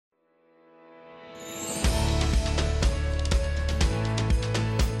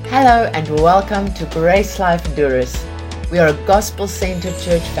Hello and welcome to GraceLife Durrës. We are a gospel-centered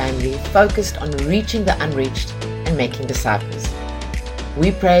church family focused on reaching the unreached and making disciples.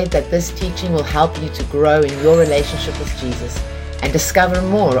 We pray that this teaching will help you to grow in your relationship with Jesus and discover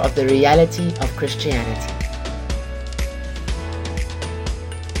more of the reality of Christianity.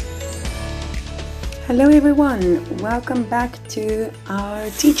 Hello everyone, welcome back to our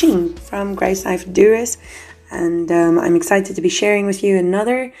teaching from GraceLife Durrës, and I'm excited to be sharing with you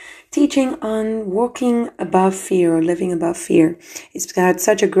another teaching on walking above fear or living above fear. It's had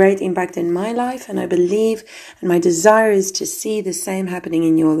such a great impact in my life, and I believe and my desire is to see the same happening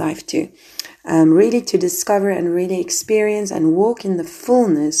in your life too. Really to discover and really experience and walk in the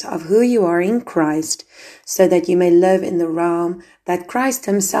fullness of who you are in Christ, so that you may live in the realm that Christ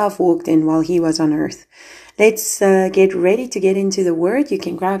himself walked in while he was on earth. Let's get ready to get into the word. You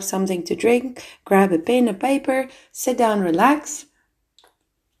can grab something to drink, grab a pen, a paper, sit down, relax.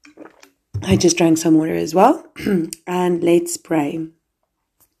 I just drank some water as well. And let's pray.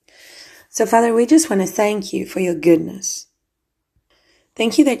 So Father, we just want to thank you for your goodness.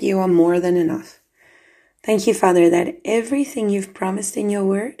 Thank you that you are more than enough. Thank you, Father, that everything you've promised in your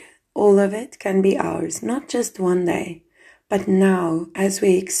word, all of it can be ours, not just one day, but now as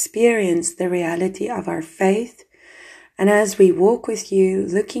we experience the reality of our faith and as we walk with you,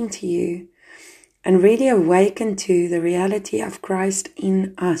 looking to you, and really awaken to the reality of Christ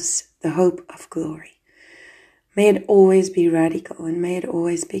in us, the hope of glory. May it always be radical and may it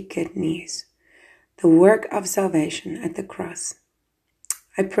always be good news. The work of salvation at the cross.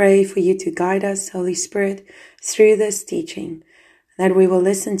 I pray for you to guide us, Holy Spirit, through this teaching, that we will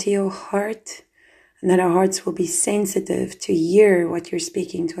listen to your heart and that our hearts will be sensitive to hear what you're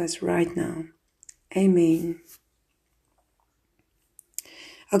speaking to us right now. Amen.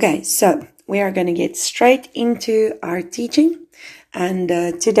 Okay, so we are going to get straight into our teaching. And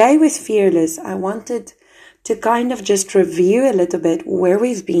today with Fearless, I wanted to kind of just review a little bit where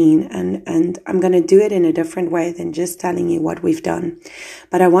we've been, and I'm going to do it in a different way than just telling you what we've done.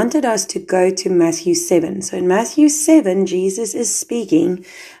 But I wanted us to go to Matthew 7. So in Matthew 7, Jesus is speaking,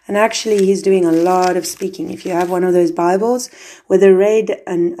 and actually he's doing a lot of speaking. If you have one of those Bibles with a red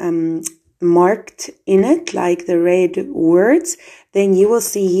and marked in it, like the red words, then you will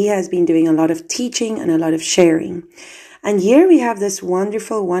see he has been doing a lot of teaching and a lot of sharing. And here we have this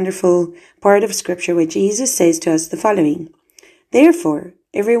wonderful, wonderful part of scripture where Jesus says to us the following: Therefore,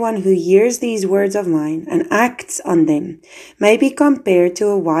 everyone who hears these words of mine and acts on them may be compared to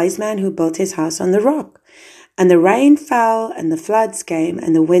a wise man who built his house on the rock. And the rain fell, and the floods came,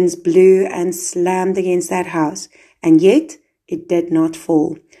 and the winds blew and slammed against that house. And yet it did not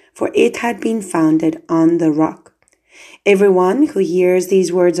fall, for it had been founded on the rock. Everyone who hears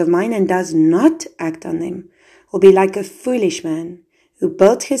these words of mine and does not act on them will be like a foolish man who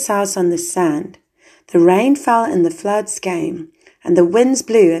built his house on the sand. The rain fell and the floods came, and the winds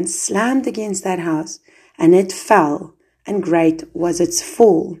blew and slammed against that house, and it fell, and great was its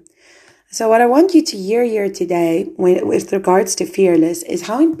fall. So what I want you to hear here today with regards to Fearless is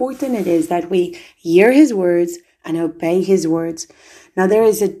how important it is that we hear his words and obey his words. Now there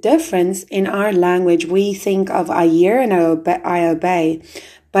is a difference in our language. We think of I hear and I obey,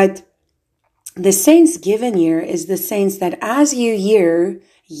 but the sense given here is the sense that as you hear,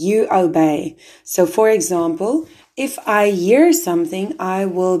 you obey. So for example, if I hear something, I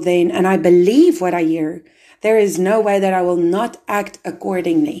will then, and I believe what I hear, there is no way that I will not act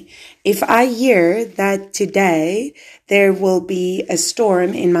accordingly. If I hear that today there will be a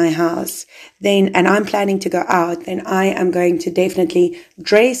storm in my house, and I'm planning to go out, then I am going to definitely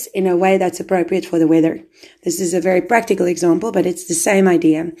dress in a way that's appropriate for the weather. This is a very practical example, but it's the same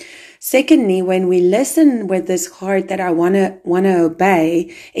idea. Secondly, when we listen with this heart that I want to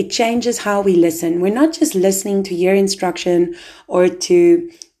obey, it changes how we listen. We're not just listening to hear instruction or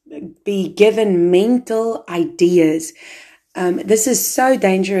to be given mental ideas. This is so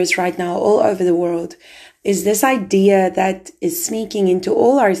dangerous right now all over the world, is this idea that is sneaking into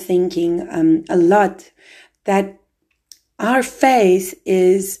all our thinking a lot, that our faith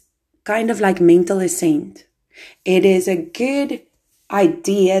is kind of like mental assent. It is a good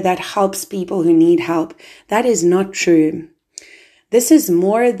idea that helps people who need help. That is not true. This is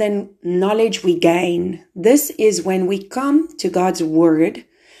more than knowledge we gain. This is when we come to God's word.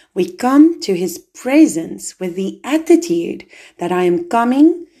 We come to his presence with the attitude that I am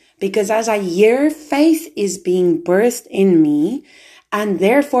coming because as I hear, faith is being birthed in me, and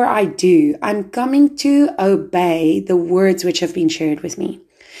therefore I'm coming to obey the words which have been shared with me.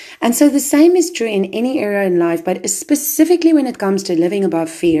 And so the same is true in any area in life, but specifically when it comes to living above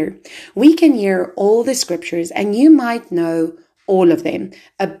fear. We can hear all the scriptures and you might know all of them,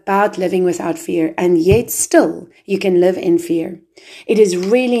 about living without fear, and yet still you can live in fear. It is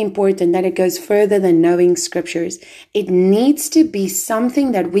really important that it goes further than knowing scriptures. It needs to be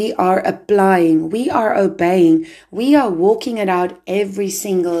something that we are applying, we are obeying, we are walking it out every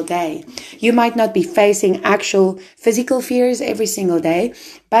single day. You might not be facing actual physical fears every single day,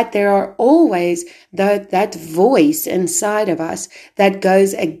 but there are always that voice inside of us that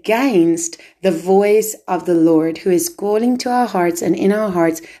goes against the voice of the Lord, who is calling to our hearts, and in our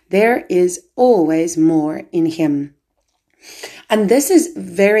hearts there is always more in Him. And this is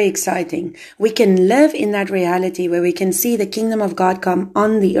very exciting. We can live in that reality where we can see the kingdom of God come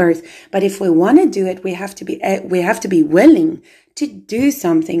on the earth. But if we want to do it, we have to be willing to do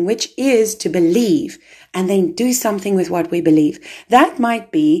something, which is to believe, and then do something with what we believe. That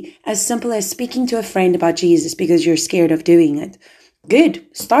might be as simple as speaking to a friend about Jesus because you're scared of doing it. Good.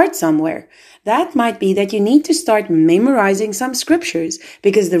 Start somewhere. That might be that you need to start memorizing some scriptures,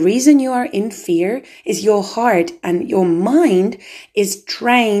 because the reason you are in fear is your heart and your mind is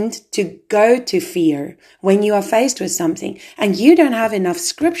trained to go to fear when you are faced with something, and you don't have enough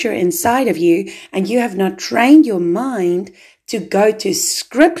scripture inside of you, and you have not trained your mind to go to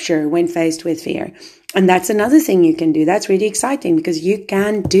scripture when faced with fear. And that's another thing you can do. That's really exciting, because you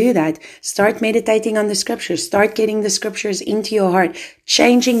can do that. Start meditating on the scriptures. Start getting the scriptures into your heart,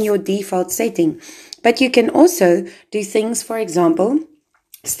 changing your default setting. But you can also do things, for example,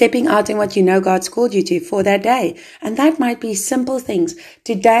 stepping out in what you know God's called you to for that day. And that might be simple things.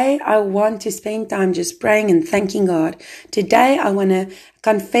 Today, I want to spend time just praying and thanking God. Today, I want to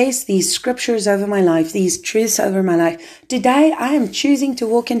confess these scriptures over my life, these truths over my life. Today, I am choosing to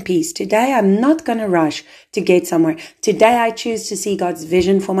walk in peace. Today, I'm not going to rush to get somewhere. Today, I choose to see God's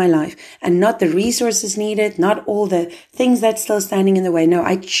vision for my life and not the resources needed, not all the things that's still standing in the way. No,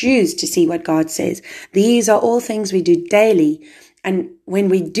 I choose to see what God says. These are all things we do daily. And when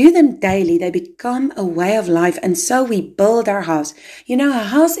we do them daily, they become a way of life. And so we build our house. You know, a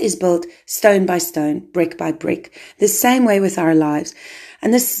house is built stone by stone, brick by brick. The same way with our lives.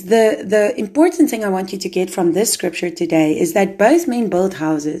 And the important thing I want you to get from this scripture today is that both men built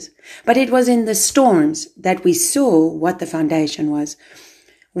houses, but it was in the storms that we saw what the foundation was.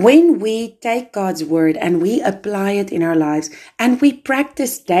 When we take God's word and we apply it in our lives, and we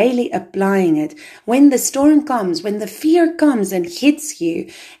practice daily applying it, when the storm comes, when the fear comes and hits you,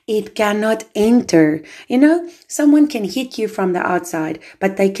 it cannot enter. You know, someone can hit you from the outside,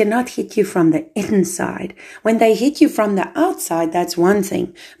 but they cannot hit you from the inside. When they hit you from the outside, that's one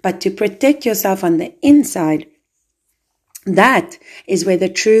thing. But to protect yourself on the inside, that is where the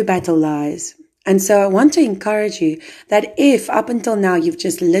true battle lies. And so I want to encourage you that if up until now you've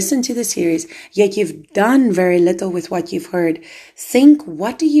just listened to the series, yet you've done very little with what you've heard, think,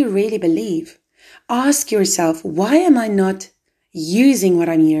 what do you really believe? Ask yourself, why am I not using what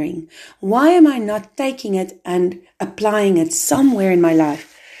I'm hearing? Why am I not taking it and applying it somewhere in my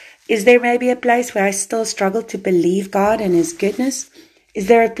life? Is there maybe a place where I still struggle to believe God and His goodness? Is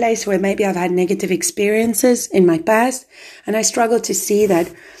there a place where maybe I've had negative experiences in my past and I struggle to see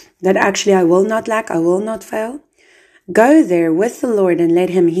that actually I will not lack, I will not fail? Go there with the Lord and let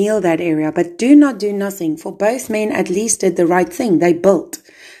Him heal that area, but do not do nothing, for both men at least did the right thing. They built.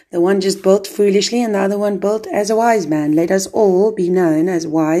 The one just built foolishly and the other one built as a wise man. Let us all be known as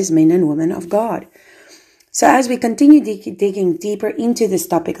wise men and women of God. So as we continue digging deeper into this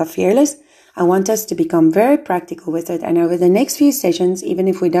topic of fearless, I want us to become very practical with it. And over the next few sessions, even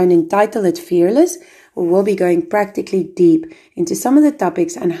if we don't entitle it Fearless, we will be going practically deep into some of the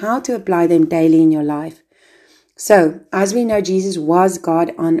topics and how to apply them daily in your life. So, as we know, Jesus was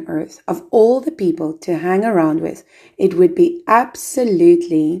God on earth. Of all the people to hang around with, it would be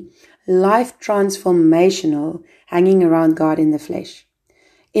absolutely life transformational hanging around God in the flesh.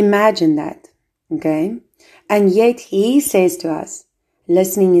 Imagine that, okay? And yet He says to us,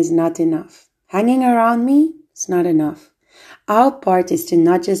 listening is not enough. Hanging around me is not enough. Our part is to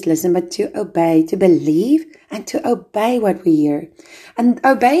not just listen, but to obey, to believe, and to obey what we hear. And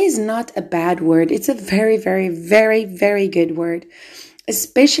obey is not a bad word. It's a very, very, very, very good word.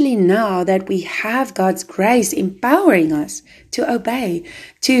 Especially now that we have God's grace empowering us to obey,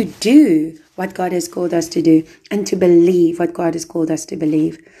 to do what God has called us to do, and to believe what God has called us to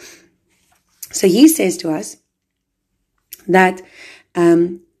believe. So He says to us that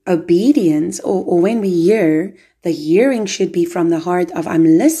obedience, or when we hear, the hearing should be from the heart of I'm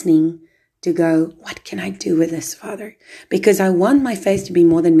listening to go, what can I do with this, Father? Because I want my faith to be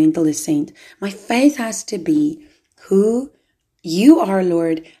more than mental assent. My faith has to be who You are,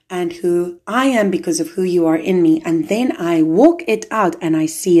 Lord, and who I am because of who You are in me. And then I walk it out and I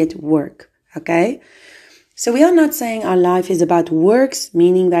see it work. Okay? So we are not saying our life is about works,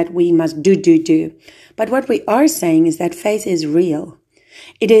 meaning that we must do. But what we are saying is that faith is real.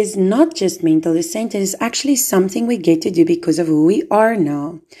 It is not just mental assent. It is actually something we get to do because of who we are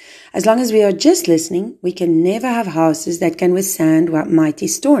now. As long as we are just listening, we can never have houses that can withstand mighty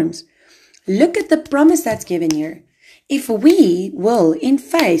storms. Look at the promise that's given here. If we will, in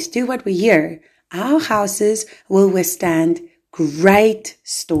faith, do what we hear, our houses will withstand great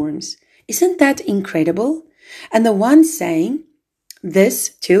storms. Isn't that incredible? And the one saying this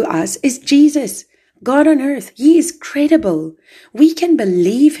to us is Jesus, God on earth. He is credible. We can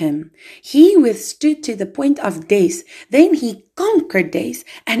believe him. He withstood to the point of death. Then he conquered death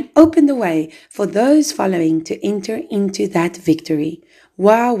and opened the way for those following to enter into that victory.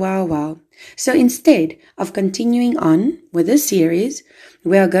 Wow. So instead of continuing on with this series,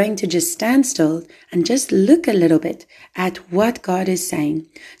 we are going to just stand still and just look a little bit at what God is saying.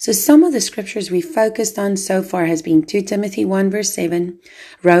 So some of the scriptures we focused on so far has been 2 Timothy 1 verse 7,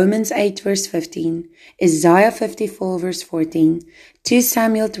 Romans 8 verse 15, Isaiah 54 verse 14, 2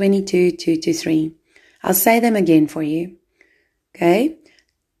 Samuel 22, 2-3. I'll say them again for you. Okay?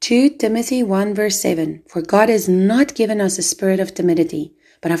 2 Timothy 1 verse 7, for God has not given us a spirit of timidity,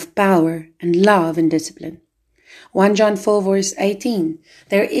 but of power and love and discipline. 1 John 4 verse 18,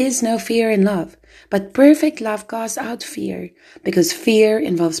 there is no fear in love, but perfect love casts out fear, because fear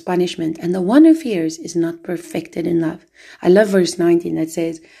involves punishment, and the one who fears is not perfected in love. I love verse 19 that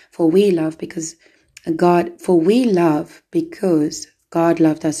says, for we love because God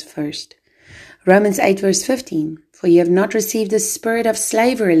loved us first. Romans 8 verse 15, for you have not received the spirit of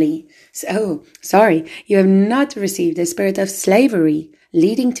slavery. You have not received the spirit of slavery,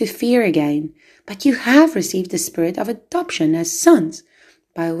 leading to fear again, but you have received the spirit of adoption as sons,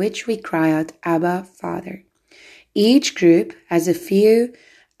 by which we cry out, Abba, Father. Each group has a few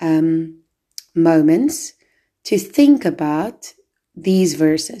moments to think about these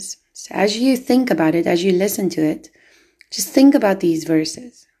verses. So as you think about it, as you listen to it, just think about these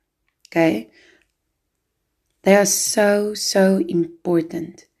verses, okay? They are so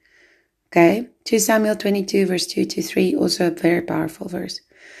important, okay? 2 Samuel 22 verse 2-3, also a very powerful verse.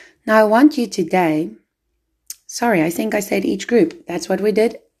 Now I want you today, I think I said each group. That's what we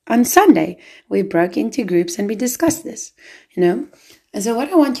did on Sunday. We broke into groups and we discussed this, And so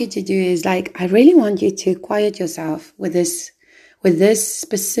what I want you to do is I really want you to quiet yourself with this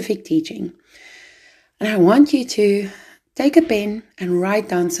specific teaching. And I want you to take a pen and write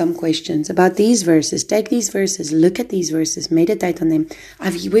down some questions about these verses. Take these verses, look at these verses, meditate on them.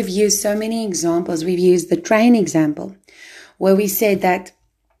 We've used so many examples. We've used the train example, where we said that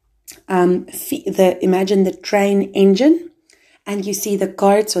imagine the train engine, and you see the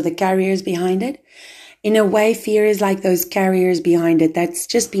carts or the carriers behind it. In a way, fear is like those carriers behind it that's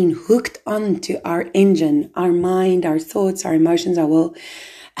just been hooked onto our engine, our mind, our thoughts, our emotions, our will.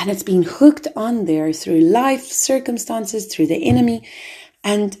 And it's been hooked on there through life circumstances, through the enemy.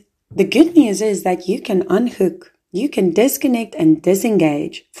 And the good news is that you can unhook, you can disconnect and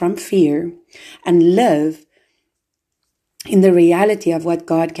disengage from fear and live in the reality of what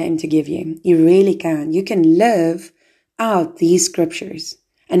God came to give you. You really can. You can live out these scriptures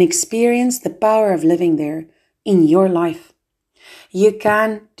and experience the power of living there in your life. You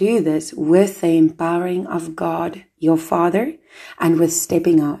can do this with the empowering of God, your Father, and with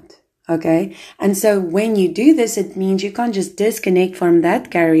stepping out. Okay? And so when you do this, it means you can't just disconnect from that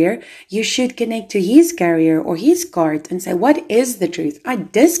carrier. You should connect to his carrier or his cart and say, what is the truth? I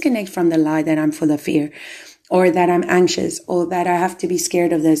disconnect from the lie that I'm full of fear, or that I'm anxious, or that I have to be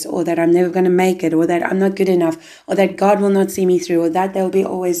scared of this, or that I'm never going to make it, or that I'm not good enough, or that God will not see me through, or that there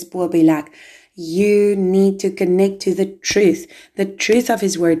will be lack. You need to connect to the truth of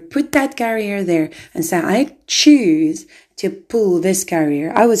his word. Put that carrier there and say, I choose to pull this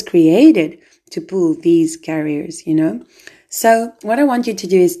carrier. I was created to pull these carriers, So what I want you to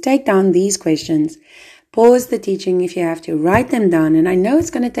do is take down these questions, pause the teaching if you have to, write them down. And I know it's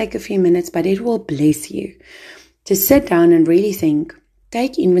going to take a few minutes, but it will bless you to sit down and really think,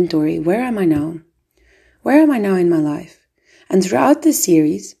 take inventory. Where am I now? Where am I now in my life? And throughout this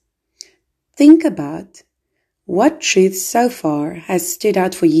series, think about what truth so far has stood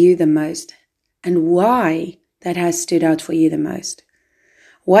out for you the most and why that has stood out for you the most.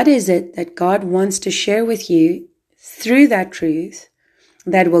 What is it that God wants to share with you through that truth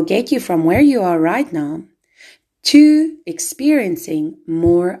that will get you from where you are right now to experiencing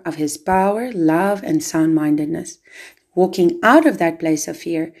more of his power, love, and sound-mindedness, walking out of that place of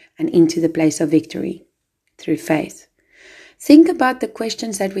fear and into the place of victory through faith. Think about the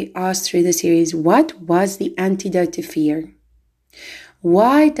questions that we asked through the series. What was the antidote to fear?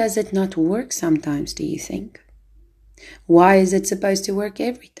 Why does it not work sometimes, do you think? Why is it supposed to work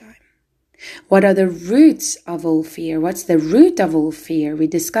every time? What are the roots of all fear? What's the root of all fear? We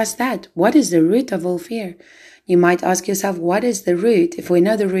discussed that. What is the root of all fear? You might ask yourself, what is the root? If we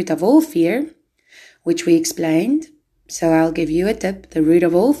know the root of all fear, which we explained, so I'll give you a tip. The root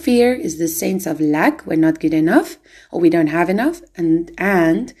of all fear is the sense of lack. We're not good enough, or we don't have enough,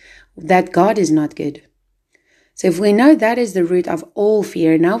 and that God is not good. So if we know that is the root of all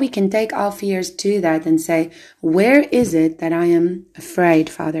fear, now we can take our fears to that and say, where is it that I am afraid,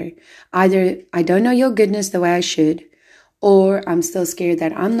 Father? Either I don't know your goodness the way I should, or I'm still scared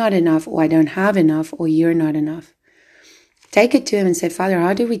that I'm not enough, or I don't have enough, or you're not enough. Take it to him and say, Father,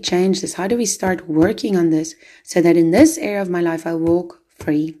 how do we change this? How do we start working on this so that in this area of my life I walk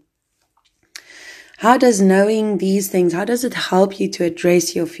free? How does knowing these things, how does it help you to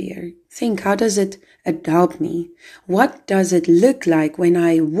address your fear? Think, how does it help me? What does it look like when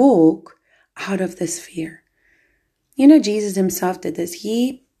I walk out of this fear? You know, Jesus himself did this.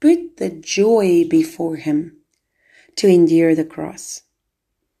 He put the joy before him to endure the cross.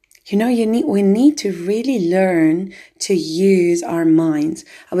 You know, we need to really learn to use our minds.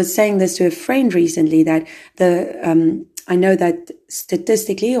 I was saying this to a friend recently that I know that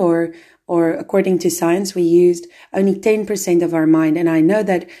statistically or according to science, we used only 10% of our mind. And I know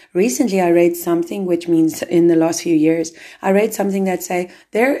that recently I read something, which means in the last few years, I read something that say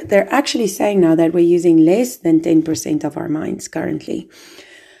they're actually saying now that we're using less than 10% of our minds currently.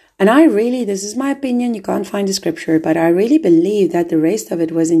 And this is my opinion, you can't find a scripture, but I really believe that the rest of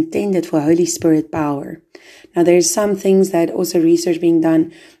it was intended for Holy Spirit power. Now there's some things that also research being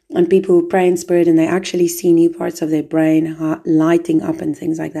done on people who pray in spirit and they actually see new parts of their brain lighting up and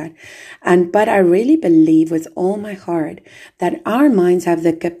things like that. But I really believe with all my heart that our minds have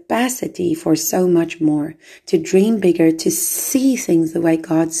the capacity for so much more, to dream bigger, to see things the way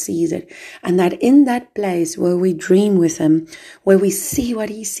God sees it. And that in that place where we dream with him, where we see what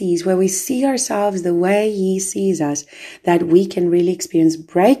he sees, where we see ourselves the way he sees us, that we can really experience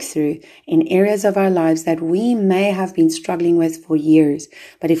breakthrough in areas of our lives that we may have been struggling with for years.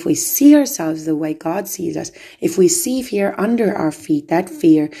 But if we see ourselves the way God sees us, if we see fear under our feet, that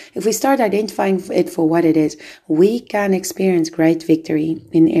fear, if we start identifying it for what it is, we can experience great victory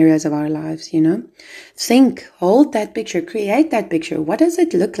in areas of our lives, you know. Think, hold that picture, create that picture. What does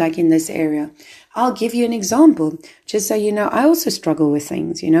it look like in this area? I'll give you an example, just so you know. I also struggle with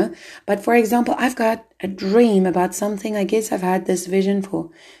things, you know. But for example, I've got a dream about something. I guess I've had this vision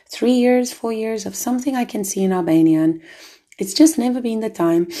for 3 years, 4 years of something I can see in Albania. And it's just never been the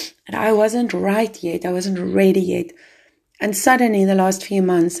time. And I wasn't right yet. I wasn't ready yet. And suddenly, the last few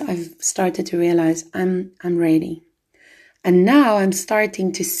months, I've started to realize I'm ready. And now I'm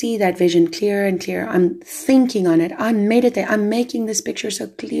starting to see that vision clearer and clearer. I'm thinking on it. I'm meditating. I'm making this picture so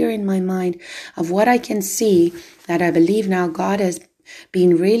clear in my mind of what I can see, that I believe now God has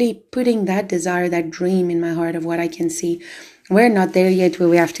been really putting that desire, that dream in my heart of what I can see. We're not there yet where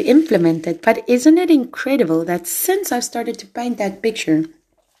we have to implement it. But isn't it incredible that since I've started to paint that picture,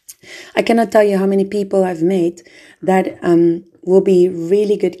 I cannot tell you how many people I've met that will be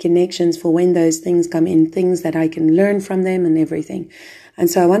really good connections for when those things come in, things that I can learn from them and everything.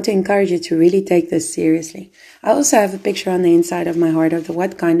 And so I want to encourage you to really take this seriously. I also have a picture on the inside of my heart of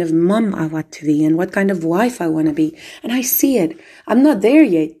what kind of mom I want to be and what kind of wife I want to be. And I see it. I'm not there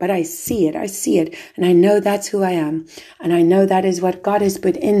yet, but I see it. I see it. And I know that's who I am. And I know that is what God has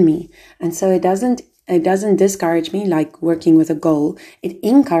put in me. And so it doesn't discourage me like working with a goal. It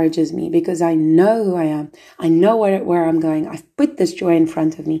encourages me because I know who I am. I know where I'm going. I've put this joy in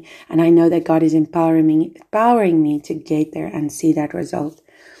front of me, and I know that God is empowering me to get there and see that result.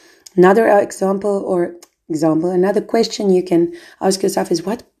 Another another question you can ask yourself is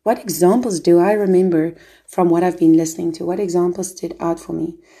what examples do I remember from what I've been listening to? What examples stood out for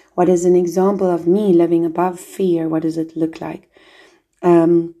me? What is an example of me living above fear? What does it look like?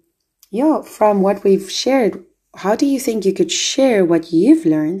 From what we've shared, how do you think you could share what you've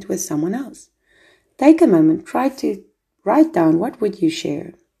learned with someone else? Take a moment, try to write down what would you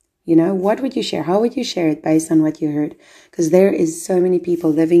share. You know, what would you share? How would you share it based on what you heard? Because there is so many people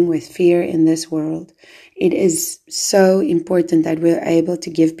living with fear in this world. It is so important that we're able to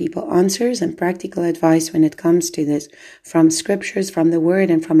give people answers and practical advice when it comes to this, from scriptures, from the word,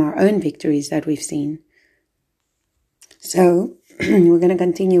 and from our own victories that we've seen. So, we're going to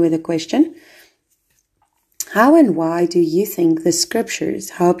continue with a question. How and why do you think the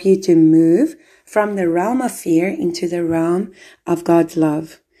scriptures help you to move from the realm of fear into the realm of God's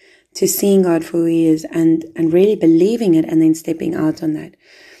love, to seeing God for who he is and really believing it and then stepping out on that?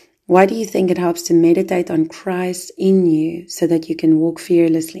 Why do you think it helps to meditate on Christ in you so that you can walk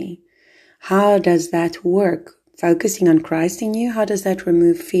fearlessly? How does that work? Focusing on Christ in you, how does that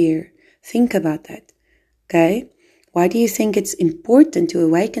remove fear? Think about that, okay? Why do you think it's important to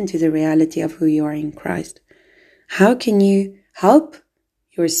awaken to the reality of who you are in Christ? How can you help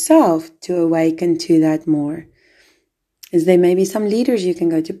yourself to awaken to that more? Is there maybe some leaders you can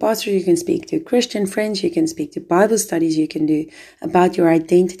go to, pastors you can speak to, Christian friends you can speak to, Bible studies you can do about your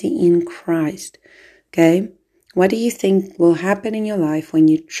identity in Christ, okay? What do you think will happen in your life when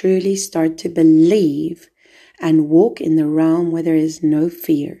you truly start to believe and walk in the realm where there is no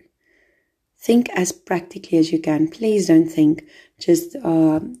fear? Think as practically as you can. Please don't think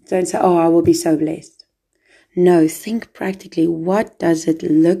don't say, oh, I will be so blessed. No, think practically. What does it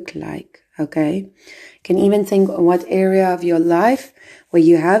look like? Okay. You can even think what area of your life where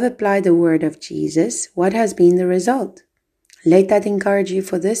you have applied the word of Jesus, what has been the result? Let that encourage you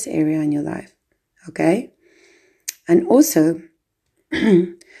for this area in your life. Okay. And also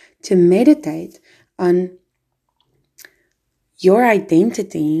to meditate on your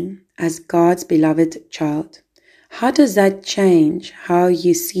identity as God's beloved child. How does that change how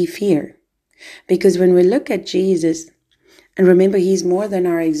you see fear? Because when we look at Jesus, and remember, he's more than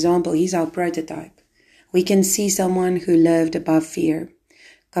our example, he's our prototype. We can see someone who lived above fear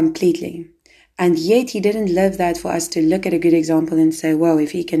completely. And yet he didn't live that for us to look at a good example and say, well,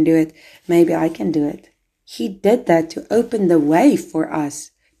 if he can do it, maybe I can do it. He did that to open the way for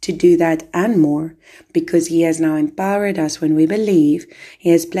us to do that and more, because he has now empowered us when we believe. He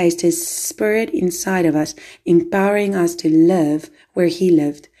has placed his spirit inside of us, empowering us to live where he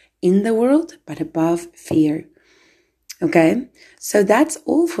lived, in the world, but above fear. Okay, so that's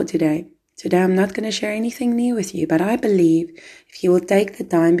all for today. Today I'm not going to share anything new with you, but I believe if you will take the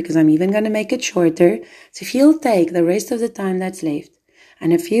time, because I'm even going to make it shorter, so if you'll take the rest of the time that's left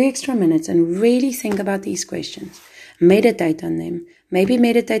and a few extra minutes and really think about these questions, meditate on them, maybe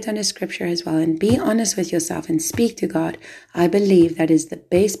meditate on the scripture as well, and be honest with yourself and speak to God. I believe that is the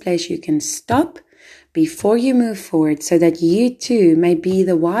best place you can stop before you move forward, so that you too may be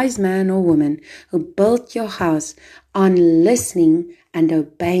the wise man or woman who built your house on listening and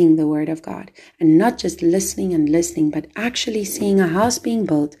obeying the word of God, and not just listening, but actually seeing a house being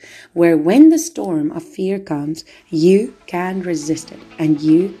built where when the storm of fear comes, you can resist it and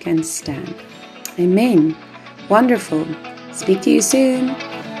you can stand. Amen. Wonderful. Speak to you soon.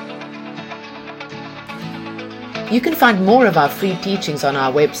 You can find more of our free teachings on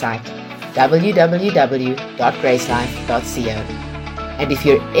our website, www.gracelife.co. And if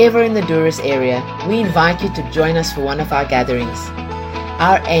you're ever in the Durrës area, we invite you to join us for one of our gatherings.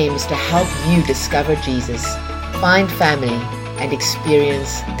 Our aim is to help you discover Jesus, find family, and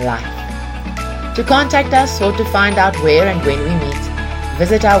experience life. To contact us or to find out where and when we meet,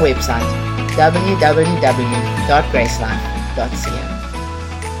 visit our website, www.gracelife.co.